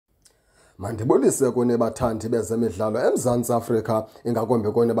Mandibulise kuni bathandi bezemidlalo eMzantsi Afrika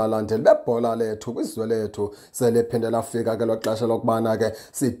ingakumbi kuni balandeli bebhola lethu kwizwe lethu selephinde lafika ke lo xesha lokubana ke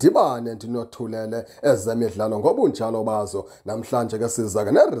sidibane ndinothulele ezemidlalo ngobunjalo bazo. Namhlanje ke siza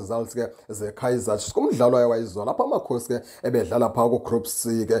ke ne-results ke ze-Kaizer kumdlalo wayizola apha amakhosi ke ebedlala phaa ku-Group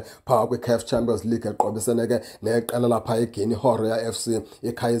C ke phaa kwi-CAF Champions League eqobisene ke neqela lapha eGuinea Warrior FC.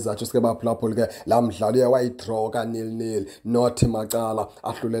 iKaizer ke baphulaphuli ke laa mdlalo uye wayidraw ka-0-0 nothi macala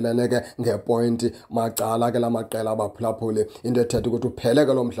ahlulelene ke ngepointi macala ke la maqela abaphulaphuli. Into ethetha ukuthi uphele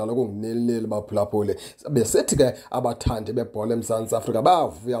ke lo mdlalo kungu-0-0 baphulaphuli. Besithi ke abathandi bebhola eMzantsi Afrika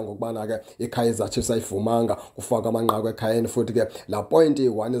bavuya ngokubana ke iKaizer Chiefs ayifumanga kufaka amanqaku ekhayeni, futhi ke la point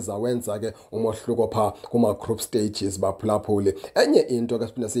iyi-1 izawenza ke umohluko phaa kuma-group stages baphulaphuli. Enye into ke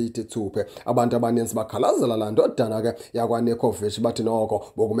siphinde siyithi thuphe, abantu abaninzi bakhalazela laa ndodana ke yakwaNikovic bathi noko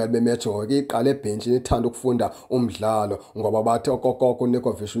bokumele bemejo ke iqala ebhentshini ithanda ukufunda umdlalo, ngoba bathi okokoko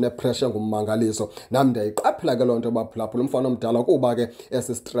uNikovic unepressure ngummangaliso. Nam ndiyayiqaphela ke loo nto baphulaphula umfana omdala kuba ke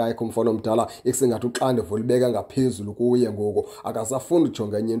esi strike umfana omdala isingathi uxanduva ulibeka ngaphezulu kuye ngoku, akasafuni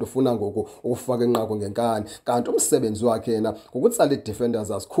ujonga enye into, ufuna ngoku ukufaka inqaku ngenkani. Kanti umsebenzi wakhe yena kukutsala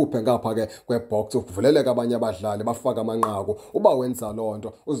ii-defenders azikhuphe ngapha ke kwebox, ukuvuleleka abanye abadlali bafaka amanqaku. Uba wenza loo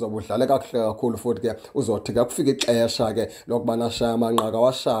nto uzobe udlale kakuhle kakhulu, futhi ke uzothi ke kufika ixesha ke lokubana ashaye amanqaku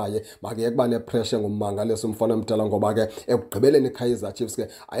awashaye makeye kuba nepressure ngummangaliso umfana omdala, ngoba ke ekugqibeleni iKaizer Chiefs ke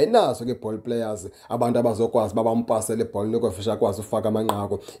ayinazo ke ball players abantu abazokwazi babampasele ibhola Nikovic akwazi ufaka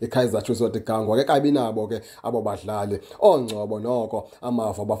amanqaku. iKaizer Chiefs othi gangwa ke kabi nabo ke abo badlali ongcobo noko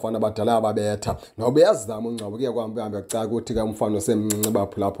amava abafana abadala ababetha, noba uyazama ungcobo kuye kuhambe kucaka ukuthi ke umfana osemncinci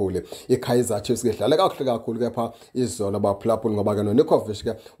baphulaphuli. iKaizer Chiefs ke idlale kakuhle kakhulu ke phaa izolo baphulaphuli, ngoba ke noNikovic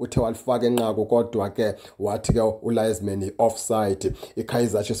ke uthe walifaka inqaku kodwa ke wathi ke ulinesman offside.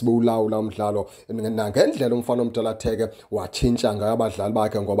 iKaizer Chiefs bewulawula umdlalo nangendlela umfana omdala atheke watshintsha ngayo abadlali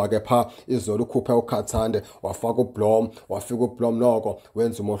bakhe, ngoba ke phaa izolo ukhuphe uKhatsande wafaka uBlom, wafika uBlom noko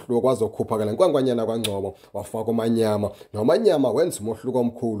wenza umohluko, wazokhupha ke le nkwankwanyana kwaNgcobo wafaka uManyama, noManyama wenza umohluko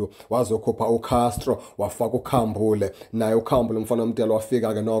omkhulu wazokhupha uCastro wafaka uKhambule, naye uKhambule umfana omdala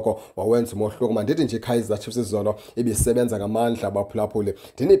wafika ke noko wawenza umohluko. Mandithi nje iKaizer Chiefs izolo ibisebenza ngamandla abaphulaphuli.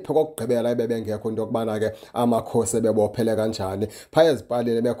 Ndiniphe kokugqibela ebebengekho into yokubana ke amakhosi ebebophele kanjani phaa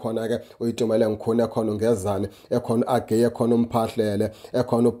ezipalini. Bekhona ke uyitumele ngikhune, ekhona ungezane, ekhona uAgey, ekhona umphahlele,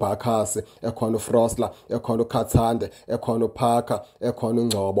 ekhona uBhakasi, ekhona uFrosler, ekhona uKhatsande, ekhona uParker, ekhona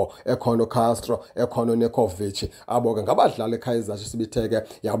uNgcobo, ekhona uCastro, ekhona uNikovic. Abo ke ngabadlali iKaizer Chiefs ibitheke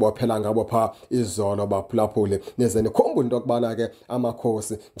yabophela ngabo phaa izolo baphulaphuli. Nize nikhumbule into yokubana ke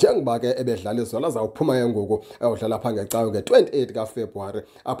amakhosi njengoba ke ebedlala izolo azawuphuma ke ngoku ayodlala phaa ngecawe nge-28 kaFebruwari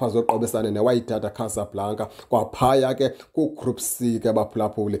apha zoqobisane neWydad Casablanca kwaphaya ke ku-Group C ke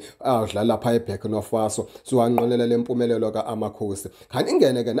baphulaphuli ayodlala phaa eBurkina Faso. Siwanqwenele le mpumelelo ka-amakhosi.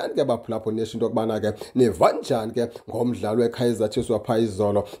 Khaningene ke nani ke baphulaphuli nisho into yokubana ke niva njani ke ngomdlalo weKaizer Chiefs waphaa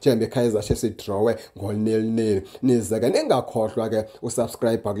izolo njengoba iKaizer Chiefs idrowe ngo-0-0. Nize ke ningakhohlwa ke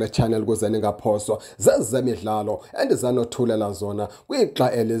usubscribe kule channel ukuze ningaphoswa zezemidlalo endizanothulela zona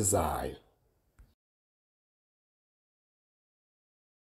kwixa elizayo.